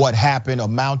of what happened. A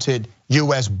mounted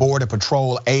US Border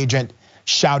Patrol agent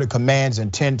shouted commands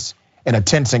in a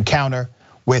tense encounter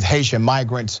with Haitian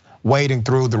migrants wading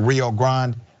through the Rio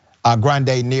Grande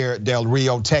near Del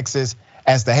Rio, Texas,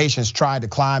 as the Haitians tried to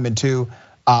climb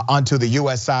onto the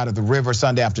US side of the river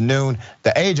Sunday afternoon.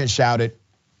 The agent shouted,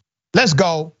 "Let's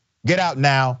go, get out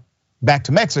now, back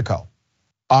to Mexico."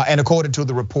 and according to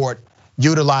the report,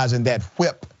 utilizing that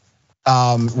whip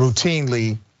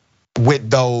routinely with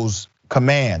those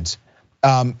commands.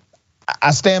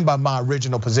 I stand by my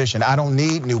original position. I don't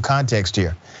need new context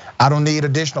here. I don't need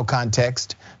additional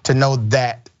context to know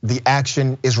that the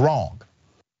action is wrong.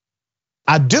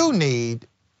 I do need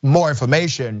more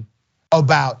information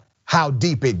about how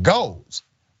deep it goes,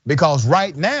 because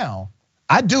right now,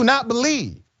 I do not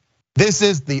believe this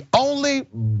is the only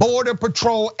Border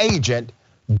Patrol agent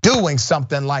doing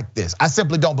something like this. I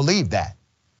simply don't believe that,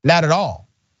 not at all.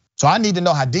 So I need to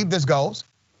know how deep this goes.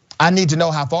 I need to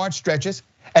know how far it stretches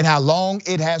and how long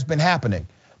it has been happening.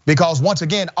 Because once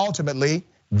again, ultimately,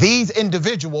 these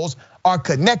individuals are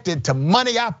connected to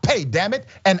money I pay, damn it.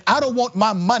 And I don't want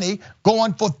my money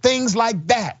going for things like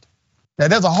that. Now,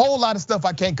 there's a whole lot of stuff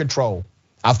I can't control.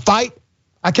 I fight.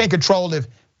 I can't control if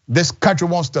this country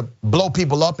wants to blow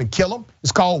people up and kill them.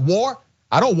 It's called war.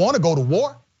 I don't want to go to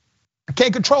war. I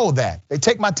can't control that. They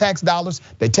take my tax dollars,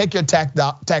 they take your tax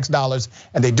dollars,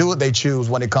 and they do what they choose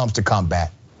when it comes to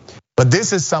combat. But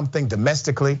this is something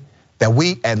domestically that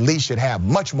we at least should have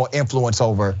much more influence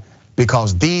over,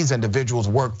 because these individuals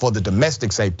work for the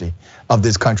domestic safety of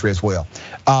this country as well.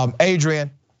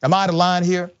 Adrian, am I out of line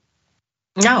here?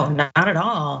 No, not at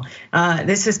all.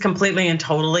 This is completely and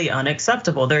totally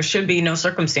unacceptable. There should be no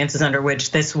circumstances under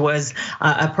which this was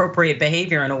appropriate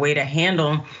behavior and a way to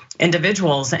handle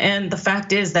individuals. And the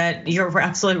fact is that you're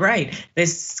absolutely right.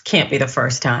 This can't be the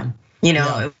first time.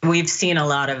 We've seen a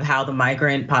lot of how the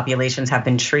migrant populations have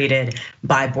been treated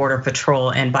by Border Patrol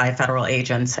and by federal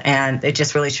agents. And it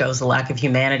just really shows the lack of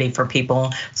humanity for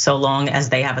people so long as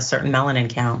they have a certain melanin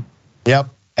count. Yep.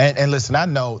 And listen, I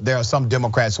know there are some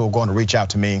Democrats who are going to reach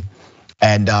out to me,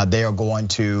 and they are going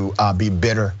to be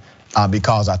bitter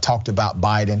because I talked about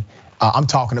Biden. I'm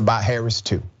talking about Harris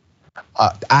too.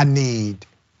 I need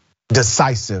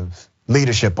decisive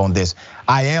leadership on this.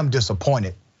 I am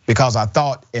disappointed because I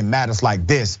thought in matters like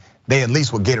this, they at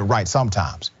least would get it right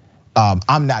sometimes.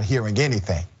 I'm not hearing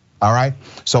anything, all right?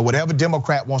 So whatever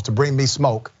Democrat wants to bring me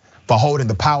smoke for holding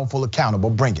the powerful accountable,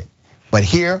 bring it. But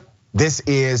here, this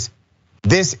is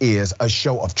a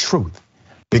show of truth,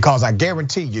 because I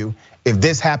guarantee you, if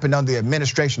this happened under the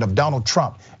administration of Donald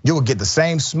Trump, you will get the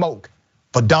same smoke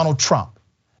for Donald Trump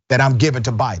that I'm giving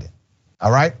to Biden,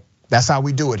 all right? That's how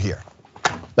we do it here.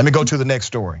 Let me go to the next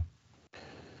story.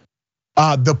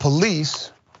 The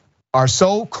police are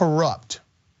so corrupt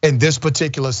in this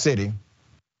particular city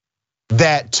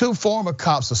that 2 former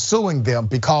cops are suing them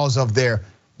because of their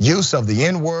use of the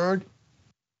N-word,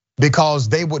 because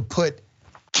they would put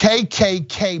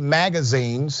KKK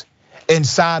magazines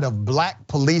inside of black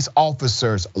police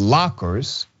officers'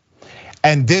 lockers,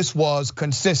 and this was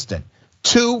consistent.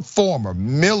 2 former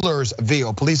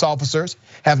Millersville police officers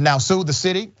have now sued the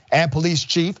city and police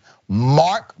chief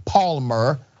Mark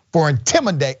Palmer for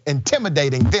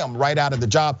intimidating them right out of the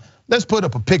job. Let's put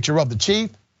up a picture of the chief.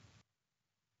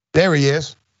 There he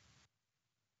is.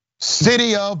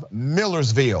 City of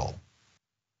Millersville.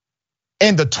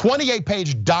 In the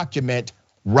 28-page document,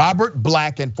 Robert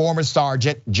Black and former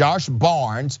Sergeant Josh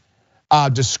Barnes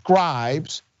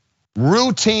describes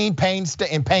routine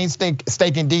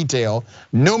painstaking detail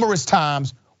numerous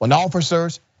times when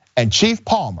officers and Chief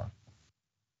Palmer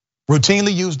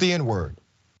routinely used the N-word.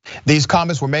 These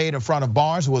comments were made in front of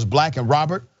Barnes, who was black, and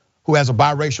Robert, who has a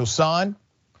biracial son.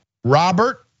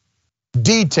 Robert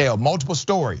detailed multiple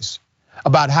stories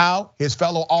about how his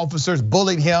fellow officers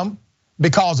bullied him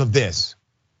because of this.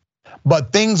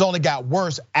 But things only got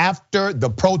worse after the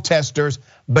protesters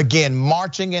began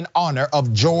marching in honor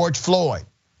of George Floyd.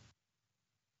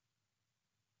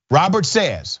 Robert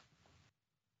says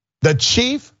the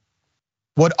chief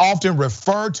would often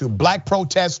refer to black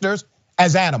protesters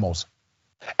as animals,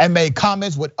 and made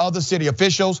comments with other city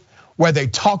officials where they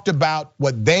talked about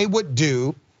what they would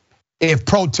do if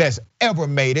protests ever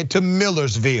made it to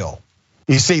Millersville.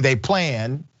 You see, they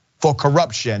planned for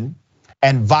corruption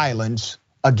and violence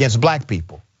against black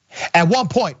people. At one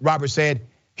point, Robert said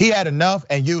he had enough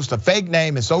and used a fake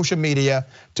name in social media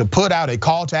to put out a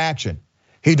call to action.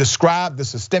 He described the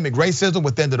systemic racism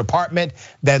within the department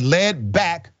that led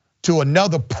back to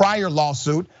another prior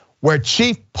lawsuit where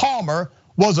Chief Palmer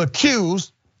was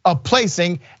accused of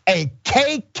placing a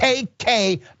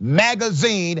KKK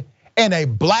magazine in a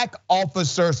black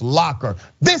officer's locker.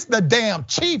 This the damn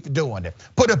chief doing it.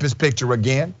 Put up his picture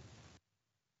again.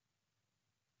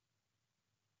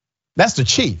 That's the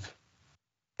chief.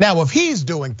 Now, if he's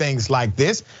doing things like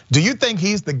this, do you think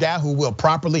he's the guy who will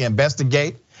properly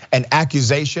investigate an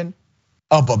accusation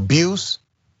of abuse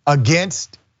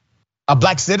against a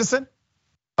black citizen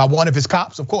by one of his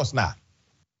cops? Of course not.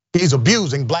 He's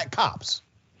abusing black cops.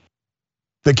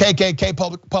 The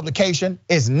KKK publication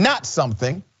is not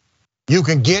something you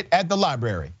can get at the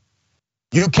library.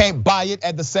 You can't buy it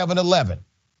at the 7-Eleven.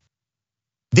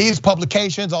 These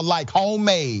publications are like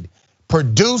homemade,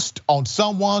 produced on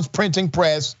someone's printing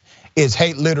press. Is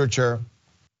hate literature,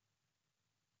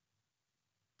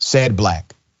 said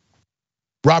Black.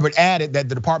 Robert added that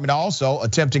the department also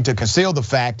attempting to conceal the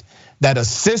fact that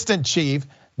Assistant Chief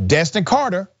Destin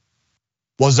Carter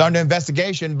was under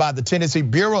investigation by the Tennessee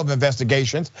Bureau of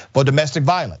Investigations for Domestic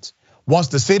Violence. Once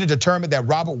the city determined that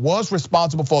Robert was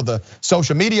responsible for the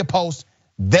social media posts,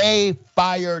 they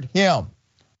fired him.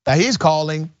 Now he's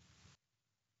calling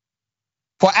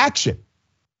for action.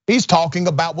 He's talking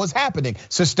about what's happening: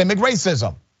 systemic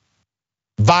racism,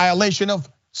 violation of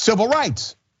civil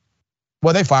rights.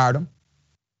 Well, they fired him.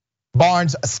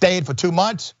 Barnes stayed for 2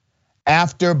 months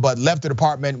after, but left the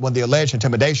department when the alleged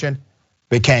intimidation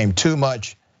became too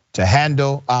much to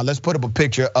handle. Let's put up a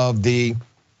picture of the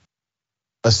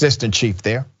assistant chief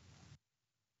there.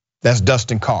 That's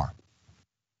Dustin Carr.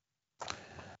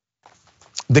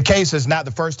 The case is not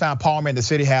the first time Palmer and the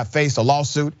city have faced a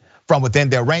lawsuit from within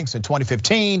their ranks. In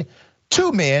 2015,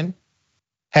 2 men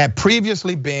had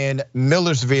previously been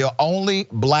Millersville only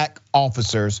Black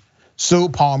officers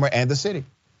sued Palmer and the city,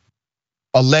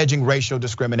 alleging racial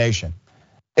discrimination.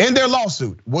 In their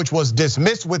lawsuit, which was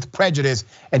dismissed with prejudice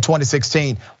in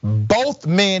 2016, both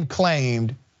men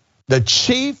claimed the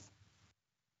chief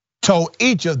told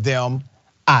each of them,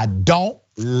 "I don't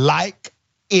like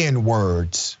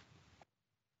N-words."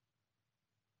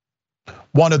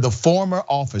 One of the former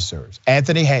officers,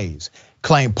 Anthony Hayes,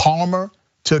 claimed Palmer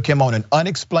took him on an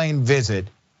unexplained visit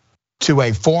to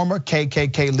a former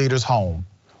KKK leader's home,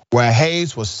 where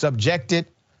Hayes was subjected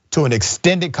to an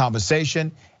extended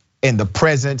conversation in the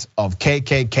presence of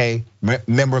KKK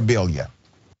memorabilia.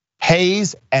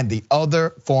 Hayes and the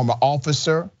other former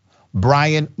officer,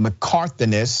 Brian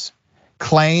McCarthanis,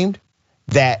 claimed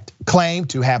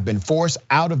to have been forced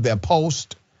out of their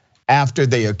post after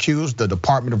they accused the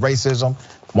Department of Racism.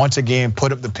 Once again,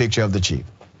 put up the picture of the chief.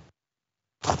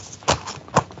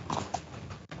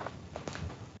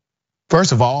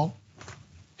 First of all,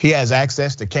 he has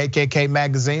access to KKK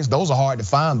magazines. Those are hard to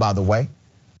find, by the way.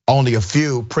 Only a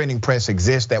few printing press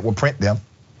exist that will print them.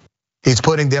 He's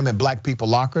putting them in Black people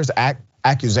lockers.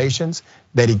 Accusations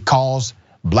that he calls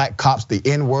Black cops the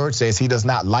N-word, says he does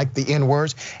not like the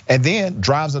N-words, and then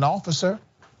drives an officer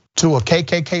to a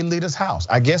KKK leader's house.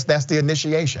 I guess that's the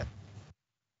initiation.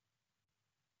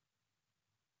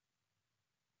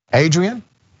 Adrian?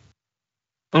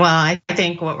 Well, I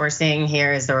think what we're seeing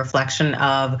here is the reflection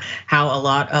of how a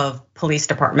lot of police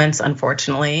departments,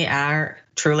 unfortunately, are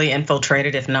truly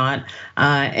infiltrated, if not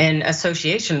in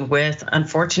association with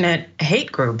unfortunate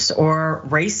hate groups or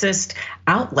racist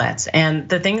outlets. And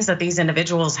the things that these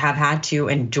individuals have had to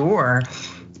endure,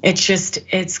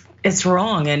 it's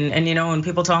wrong. And when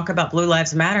people talk about Blue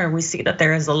Lives Matter, we see that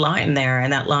there is a line there,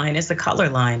 and that line is the color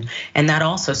line, and that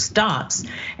also stops.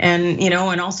 And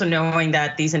also knowing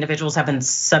that these individuals have been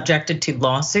subjected to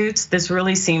lawsuits, this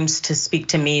really seems to speak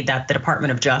to me that the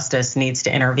Department of Justice needs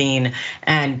to intervene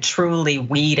and truly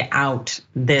weed out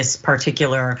this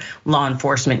particular law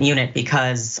enforcement unit,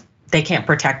 because they can't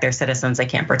protect their citizens. They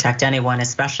can't protect anyone,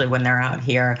 especially when they're out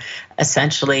here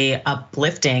essentially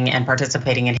uplifting and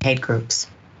participating in hate groups.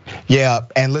 Yeah,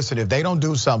 and listen, if they don't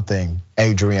do something,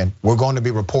 Adrian, we're going to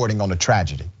be reporting on a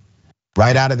tragedy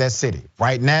right out of that city.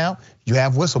 Right now, you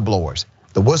have whistleblowers.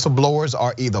 The whistleblowers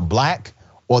are either Black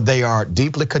or they are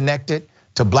deeply connected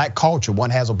to Black culture. One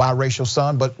has a biracial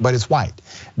son, but it's white.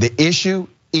 The issue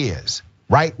is,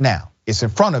 right now, it's in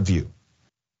front of you.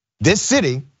 This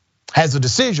city has a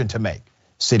decision to make.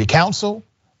 City council,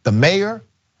 the mayor,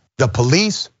 the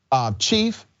police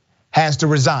chief has to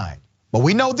resign. But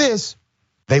we know this,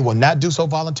 they will not do so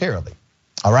voluntarily.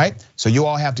 All right, so you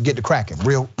all have to get to cracking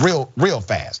real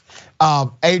fast.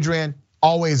 Adrian,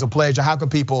 always a pleasure. How can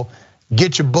people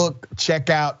get your book, check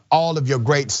out all of your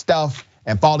great stuff,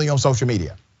 and follow you on social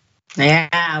media?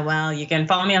 Yeah, well, you can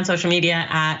follow me on social media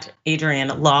at Adrian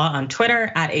Law on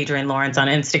Twitter, at Adrian Lawrence on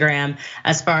Instagram.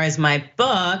 As far as my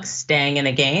book, Staying in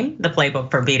the Game, the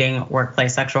playbook for beating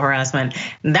workplace sexual harassment,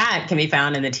 that can be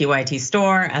found in the TYT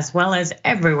store, as well as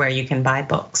everywhere you can buy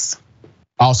books.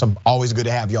 Awesome, always good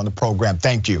to have you on the program.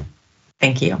 Thank you.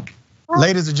 Thank you.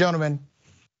 Ladies and gentlemen,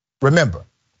 remember,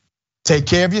 take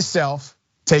care of yourself,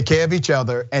 take care of each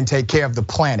other, and take care of the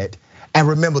planet. And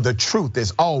remember, the truth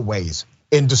is always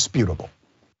indisputable.